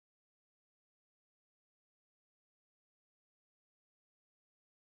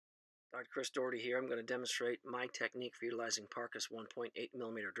Alright, Chris Doherty here. I'm going to demonstrate my technique for utilizing Parkus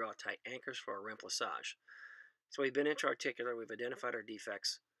 1.8mm draw tight anchors for our remplissage. So we've been intra-articular, we've identified our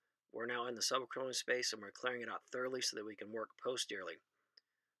defects. We're now in the subacromial space and we're clearing it out thoroughly so that we can work posteriorly.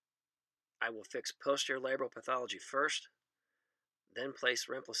 I will fix posterior labral pathology first, then place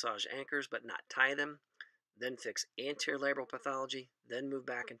remplissage anchors but not tie them, then fix anterior labral pathology, then move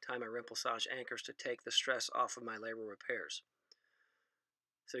back and tie my remplissage anchors to take the stress off of my labral repairs.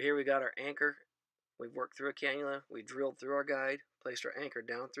 So here we got our anchor. We've worked through a cannula, we drilled through our guide, placed our anchor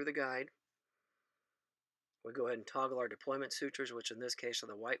down through the guide. We go ahead and toggle our deployment sutures, which in this case are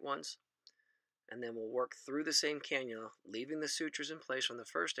the white ones. And then we'll work through the same cannula, leaving the sutures in place from the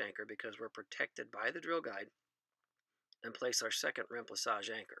first anchor because we're protected by the drill guide, and place our second remplissage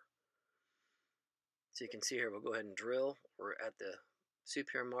anchor. So you can see here, we'll go ahead and drill. We're at the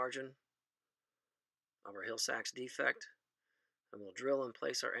superior margin of our Hill-Sachs defect. And we'll drill and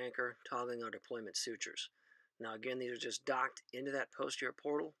place our anchor, toggling our deployment sutures. Now again, these are just docked into that posterior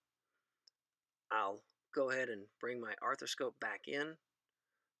portal. I'll go ahead and bring my arthroscope back in,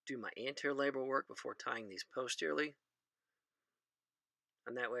 do my anterior labral work before tying these posteriorly.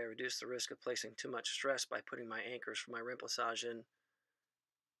 And that way I reduce the risk of placing too much stress by putting my anchors for my remplissage in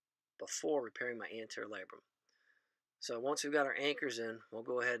before repairing my anterior labrum. So once we've got our anchors in, we'll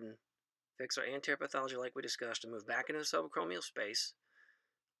go ahead and fix our anterior pathology like we discussed and move back into the subacromial space.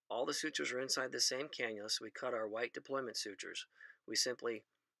 All the sutures are inside the same cannula, so we cut our white deployment sutures. We simply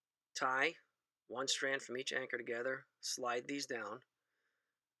tie one strand from each anchor together, slide these down,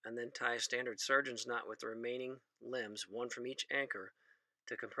 and then tie a standard surgeon's knot with the remaining limbs, one from each anchor,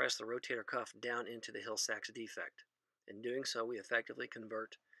 to compress the rotator cuff down into the Hill-Sachs defect. In doing so, we effectively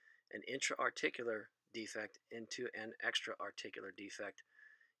convert an intra-articular defect into an extra-articular defect,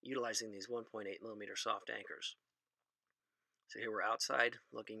 utilizing these 1.8mm soft anchors. So here we're outside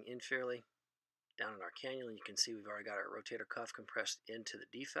looking inferiorly down in our cannula, and you can see we've already got our rotator cuff compressed into the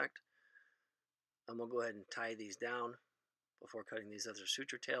defect. And we'll go ahead and tie these down before cutting these other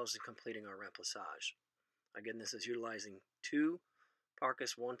suture tails and completing our remplissage. Again, this is utilizing two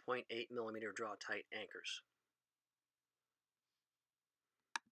Parkus 1.8mm draw tight anchors.